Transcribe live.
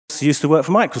used to work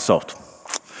for Microsoft.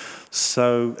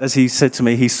 So, as he said to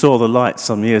me, he saw the light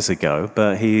some years ago,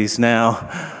 but he's now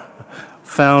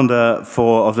founder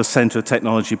of the Centre of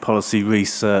Technology Policy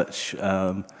Research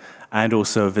and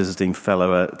also a visiting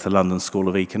fellow at the London School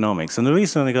of Economics. And the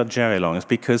reason I got Jerry along is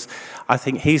because I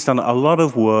think he's done a lot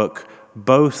of work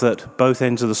both at both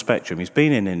ends of the spectrum. He's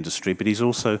been in industry, but he's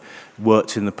also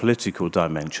worked in the political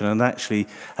dimension and actually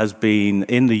has been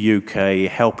in the UK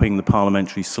helping the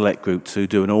Parliamentary Select Group to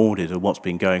do an audit of what's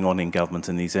been going on in government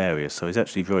in these areas. So he's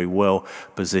actually very well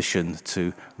positioned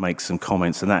to make some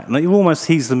comments on that. And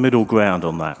he's the middle ground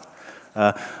on that.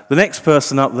 The next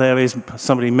person up there is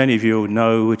somebody many of you will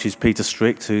know, which is Peter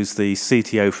Strict, who's the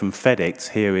CTO from FedEx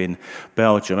here in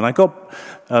Belgium. And I got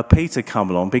Peter come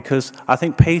along because I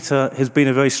think Peter has been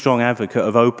a very strong advocate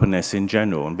of openness in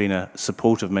general and been a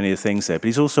supporter of many of the things there. But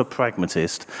he's also a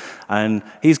pragmatist, and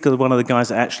he's one of the guys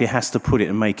that actually has to put it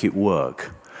and make it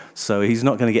work. So he's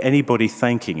not going to get anybody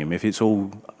thanking him if it's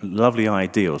all lovely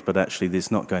ideals, but actually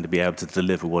there's not going to be able to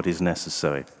deliver what is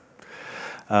necessary.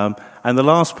 And the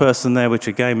last person there, which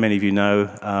again many of you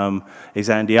know, is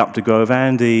Andy Updegrove.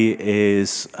 Andy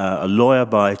is a lawyer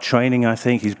by training, I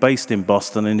think. He's based in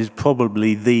Boston and is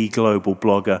probably the global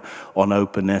blogger on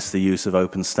openness, the use of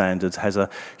open standards. Has a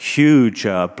huge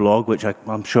blog, which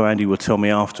I'm sure Andy will tell me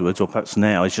afterwards, or perhaps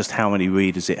now, is just how many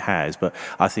readers it has. But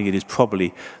I think it is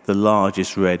probably the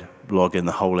largest read blog in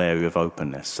the whole area of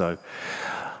openness. So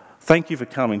thank you for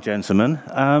coming, gentlemen.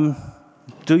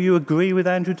 Do you agree with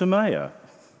Andrew de Meyer?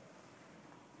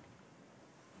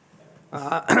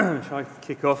 Shall I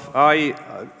kick off?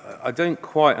 I don't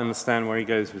quite understand where he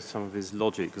goes with some of his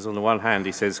logic, because on the one hand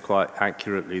he says quite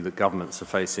accurately that governments are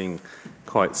facing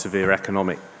quite severe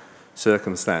economic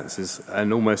circumstances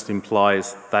and almost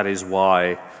implies that is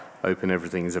why open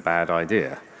everything is a bad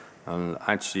idea. And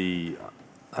actually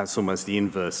that's almost the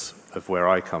inverse of where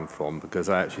I come from, because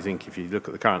I actually think if you look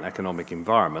at the current economic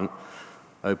environment,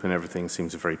 open everything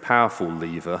seems a very powerful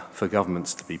lever for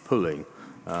governments to be pulling.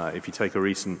 If you take a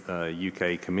recent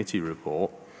UK committee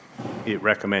report, it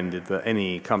recommended that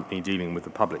any company dealing with the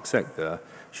public sector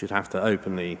should have to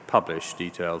openly publish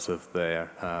details of their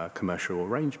commercial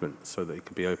arrangements so that it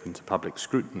could be open to public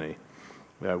scrutiny,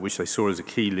 which they saw as a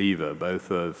key lever, both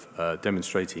of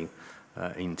demonstrating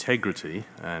integrity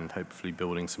and hopefully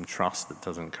building some trust that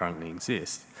doesn't currently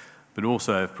exist, but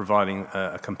also of providing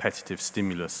a competitive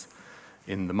stimulus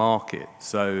in the market.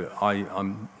 So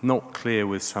I'm not clear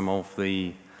with some of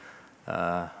the,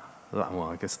 well,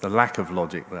 I guess the lack of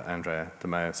logic that Andrea de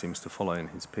Meyer seems to follow in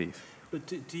his piece. But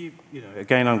do you,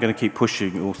 again, I'm going to keep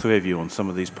pushing all three of you on some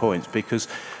of these points, because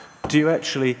do you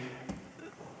actually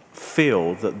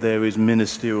feel that there is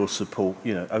ministerial support?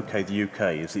 Okay, the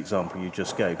UK is the example you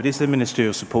just gave, but is there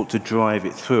ministerial support to drive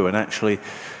it through and actually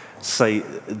say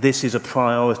this is a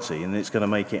priority and it's going to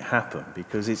make it happen?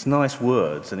 Because it's nice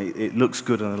words and it looks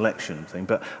good on an election thing,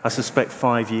 but I suspect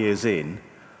 5 years in,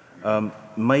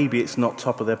 maybe it's not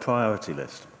top of their priority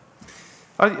list.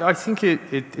 I think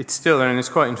it's still, and it's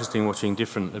quite interesting watching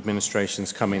different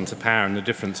administrations come into power and the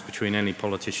difference between any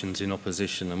politicians in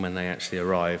opposition and when they actually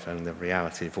arrive and the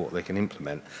reality of what they can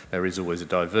implement. There is always a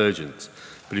divergence.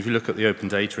 But if you look at the Open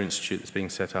Data Institute that's being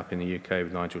set up in the UK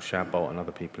with Nigel Shadbolt and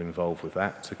other people involved with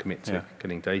that to commit to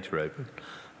getting data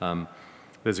open,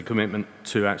 there's a commitment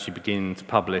to actually begin to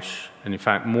publish, and in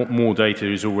fact more data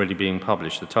is already being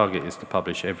published. The target is to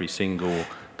publish every single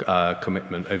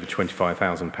commitment over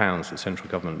 £25,000 that central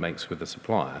government makes with the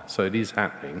supplier. So it is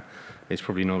happening. It's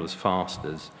probably not as fast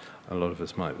as a lot of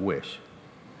us might wish.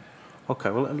 Okay,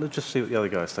 well, let's just see what the other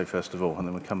guys say first of all, and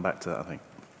then we'll come back to that, I think.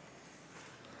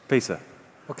 Peter.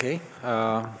 Okay,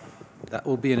 that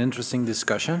will be an interesting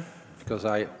discussion, because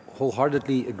I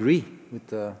wholeheartedly agree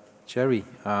with Jerry.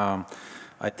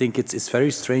 I think it's very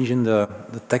strange in the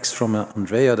text from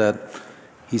Andrea that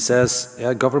he says,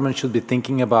 yeah, government should be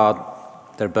thinking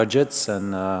about their budgets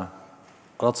and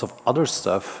lots of other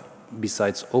stuff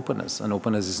besides openness, and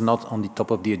openness is not on the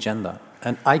top of the agenda.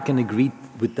 And I can agree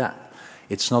with that.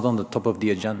 It's not on the top of the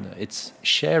agenda. It's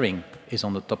sharing is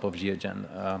on the top of the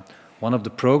agenda. One of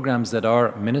the programs that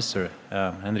our minister,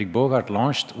 Hendrik Bogaert,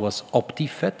 launched was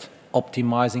OptiFed,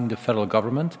 Optimizing the Federal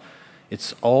Government.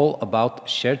 It's all about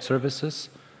shared services,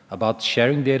 about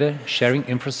sharing data, sharing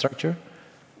infrastructure.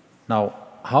 Now,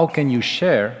 how can you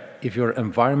share if your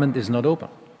environment is not open?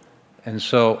 And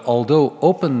so, although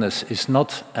openness is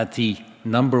not at the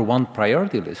 #1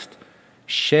 priority list,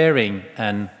 sharing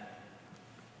and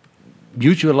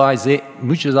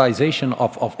mutualization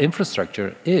of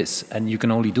infrastructure is, and you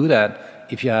can only do that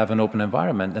if you have an open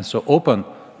environment. And so open,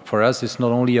 for us, is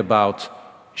not only about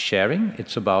sharing,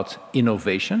 it's about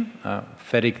innovation.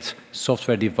 FedEx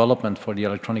software development for the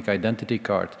electronic identity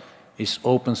card is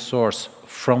open source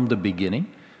from the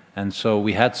beginning. And so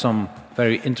we had some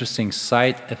very interesting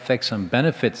side effects and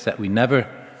benefits that we never,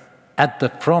 at the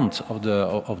front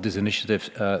of this initiative,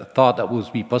 thought that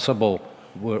would be possible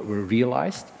were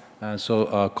realized.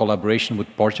 So collaboration with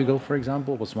Portugal, for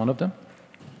example, was one of them.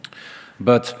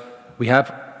 But we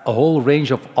have a whole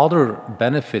range of other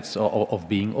benefits of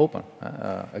being open.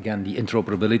 Again, the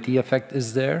interoperability effect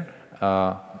is there.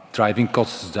 Driving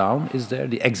costs down is there.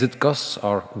 The exit costs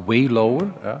are way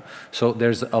lower. So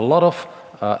there's a lot of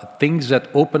things that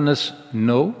openness,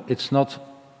 no, it's not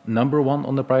number one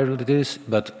on the priority list,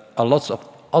 but a lot of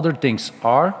other things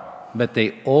are, but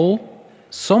they all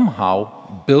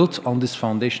somehow built on this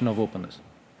foundation of openness.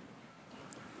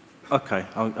 Okay,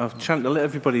 I'll let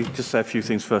everybody just say a few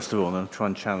things first of all, and then I'll try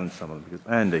and challenge some of them.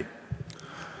 Andy.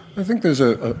 I think there's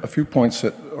a few points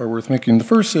that are worth making. The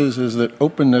first is that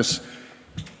openness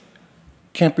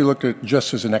can't be looked at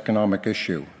just as an economic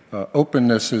issue.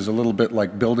 Openness is a little bit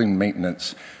like building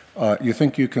maintenance. You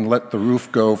think you can let the roof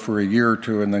go for a year or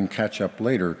two and then catch up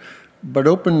later. But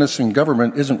openness in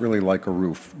government isn't really like a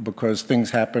roof, because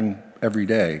things happen every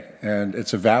day, and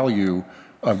it's a value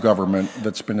of government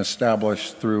that's been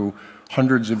established through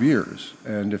hundreds of years.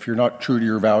 And if you're not true to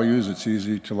your values, it's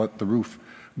easy to let the roof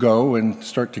go and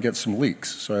start to get some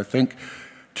leaks. So I think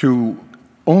to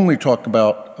only talk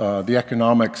about the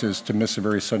economics is to miss a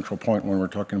very central point when we're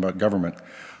talking about government.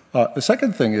 The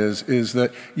second thing is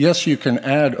that, yes, you can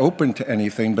add open to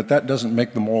anything, but that doesn't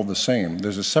make them all the same.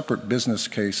 There's a separate business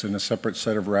case and a separate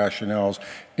set of rationales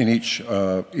in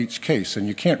each case, and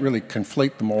you can't really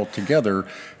conflate them all together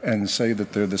and say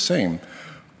that they're the same.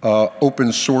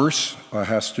 Open source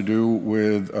has to do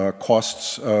with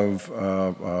costs of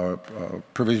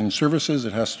provision services.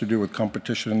 It has to do with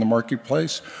competition in the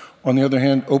marketplace. On the other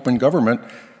hand, open government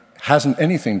hasn't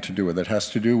anything to do with it. It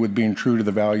has to do with being true to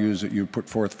the values that you put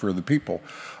forth for the people.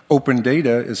 Open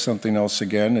data is something else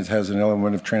again. It has an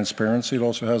element of transparency. It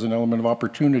also has an element of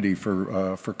opportunity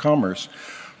for commerce.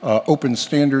 Open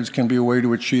standards can be a way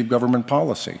to achieve government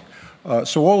policy.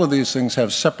 So all of these things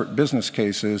have separate business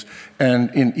cases, and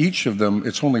in each of them,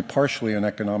 it's only partially an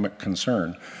economic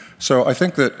concern. So I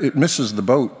think that it misses the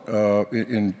boat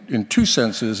in two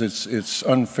senses. It's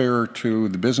unfair to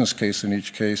the business case in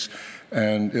each case,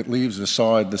 and it leaves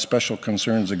aside the special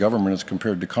concerns of government as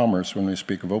compared to commerce when they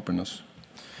speak of openness.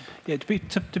 Yeah,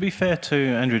 to be fair to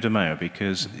Andrew de Meyer,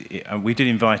 because we did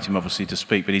invite him obviously to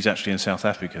speak, but he's actually in South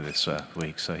Africa this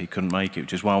week, so he couldn't make it,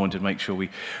 which is why I wanted to make sure we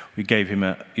gave him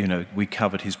we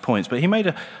covered his points. But he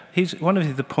made one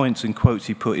of the points and quotes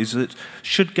he put is that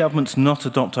should governments not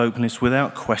adopt openness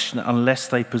without question unless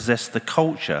they possess the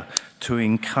culture to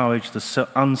encourage the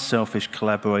unselfish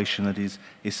collaboration that is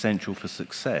essential for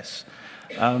success.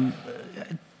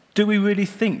 Do we really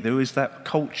think there is that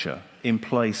culture in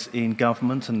place in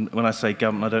government? And when I say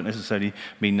government, I don't necessarily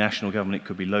mean national government. It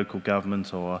could be local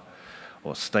government or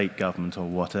state government or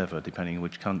whatever, depending on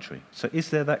which country. So is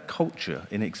there that culture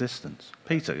in existence?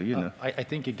 Peter, you know. I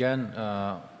think, again,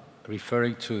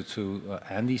 referring to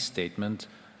Andy's statement,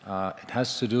 it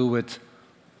has to do with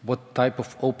what type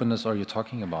of openness are you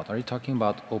talking about? Are you talking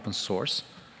about open source?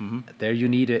 Mm-hmm. There you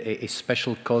need a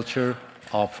special culture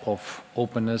of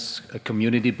openness,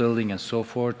 community building, and so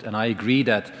forth. And I agree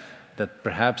that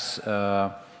perhaps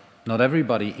not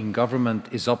everybody in government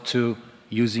is up to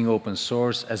using open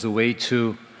source as a way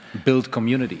to build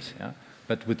communities. Yeah?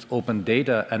 But with open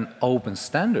data and open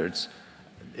standards,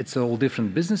 it's a whole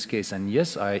different business case. And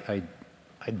yes, I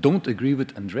don't agree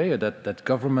with Andrea that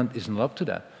government is not up to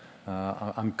that.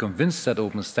 I'm convinced that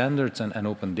open standards and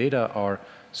open data are,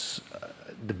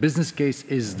 the business case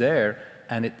is there,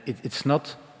 and it's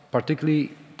not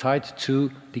particularly tied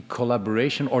to the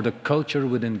collaboration or the culture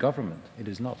within government. It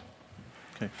is not.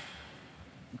 Okay.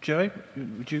 Jerry,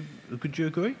 would you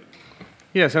agree?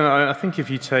 Yes, and I think if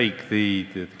you take the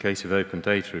case of open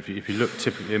data, if you look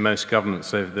typically in most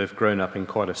governments, they've grown up in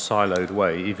quite a siloed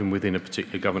way. Even within a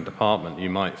particular government department, you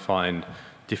might find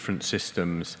different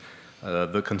systems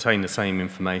that contain the same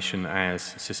information as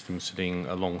systems sitting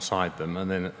alongside them. And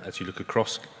then as you look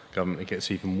across government, it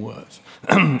gets even worse.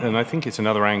 And I think it's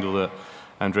another angle that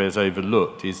Andrea's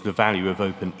overlooked is the value of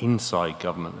open inside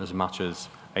government as much as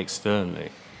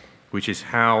externally, which is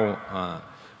how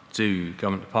do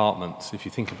government departments, if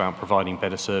you think about providing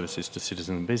better services to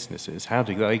citizen and businesses, how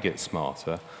do they get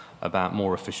smarter about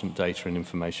more efficient data and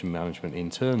information management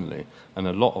internally? And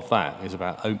a lot of that is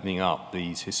about opening up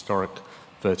these historic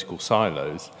vertical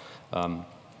silos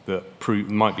that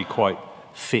might be quite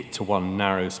fit to one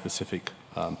narrow specific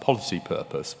policy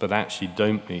purpose, but actually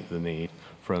don't meet the need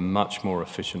for a much more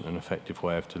efficient and effective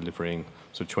way of delivering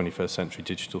sort of 21st century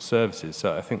digital services.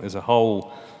 So I think there's a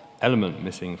whole element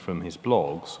missing from his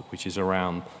blogs, which is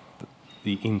around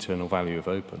the internal value of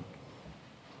open.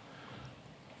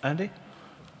 Andy?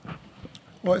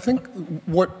 Well, I think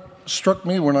what struck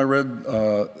me when I read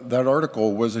that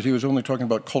article was that he was only talking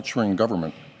about culture in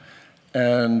government.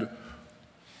 And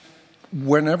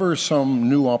whenever some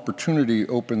new opportunity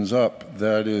opens up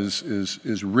that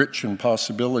is rich in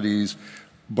possibilities,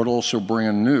 but also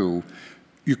brand new,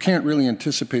 you can't really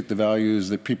anticipate the values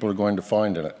that people are going to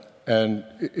find in it. And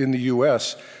in the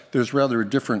US, there's rather a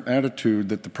different attitude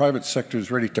that the private sector is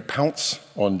ready to pounce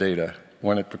on data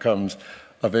when it becomes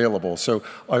available. So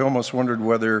I almost wondered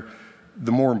whether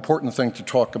the more important thing to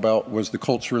talk about was the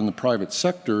culture in the private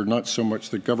sector, not so much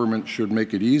that government should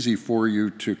make it easy for you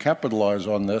to capitalize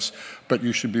on this, but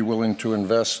you should be willing to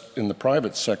invest in the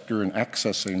private sector in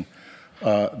accessing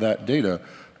that data.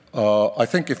 I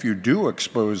think if you do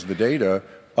expose the data,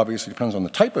 obviously it depends on the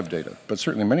type of data, but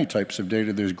certainly many types of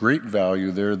data, there's great value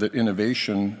there that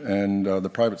innovation and the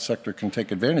private sector can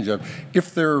take advantage of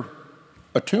if they're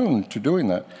attuned to doing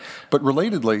that. But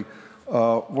relatedly,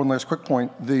 one last quick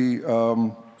point,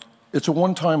 it's a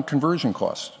one-time conversion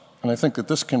cost. And I think that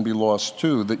this can be lost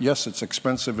too, that yes, it's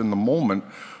expensive in the moment,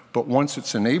 but once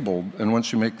it's enabled and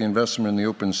once you make the investment in the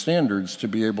open standards to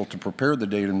be able to prepare the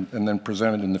data and then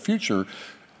present it in the future,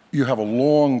 you have a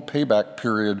long payback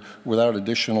period without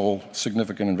additional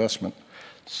significant investment.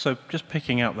 So just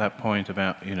picking up that point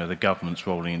about, you know, the government's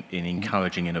role in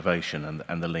encouraging innovation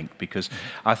and the link, because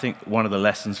I think one of the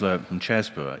lessons learned from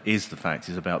Chesborough is the fact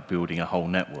is about building a whole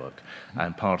network.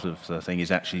 And part of the thing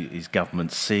is actually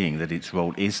government seeing that its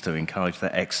role is to encourage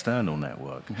that external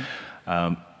network.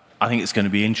 I think it's going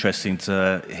to be interesting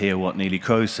to hear what Neelie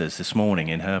Kroes says this morning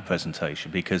in her presentation,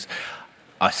 because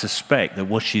I suspect that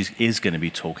what she is going to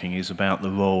be talking is about the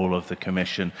role of the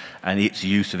Commission and its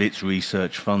use of its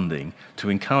research funding to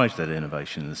encourage that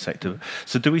innovation in the sector.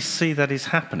 So do we see that is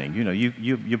happening? You know,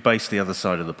 you're based the other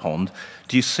side of the pond.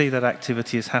 Do you see that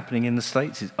activity is happening in the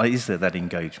States? Is there that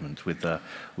engagement with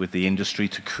the industry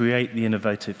to create the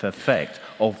innovative effect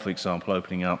of, for example,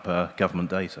 opening up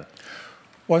government data?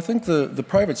 Well, I think the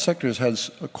private sector has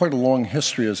quite a long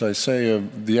history, as I say,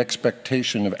 of the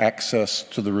expectation of access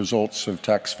to the results of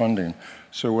tax funding.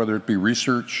 So whether it be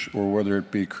research or whether it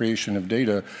be creation of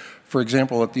data, for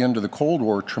example, at the end of the Cold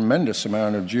War, a tremendous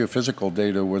amount of geophysical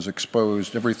data was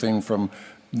exposed, everything from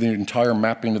the entire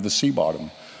mapping of the sea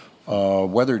bottom,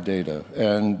 weather data.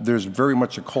 And there's very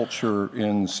much a culture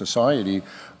in society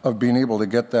of being able to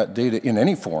get that data in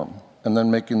any form, and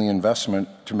then making the investment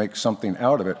to make something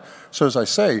out of it. So as I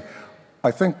say,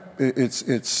 I think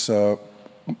it's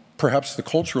perhaps the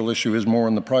cultural issue is more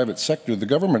in the private sector. The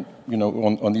government, you know,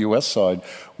 on the US side,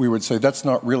 we would say that's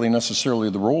not really necessarily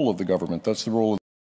the role of the government. That's the role of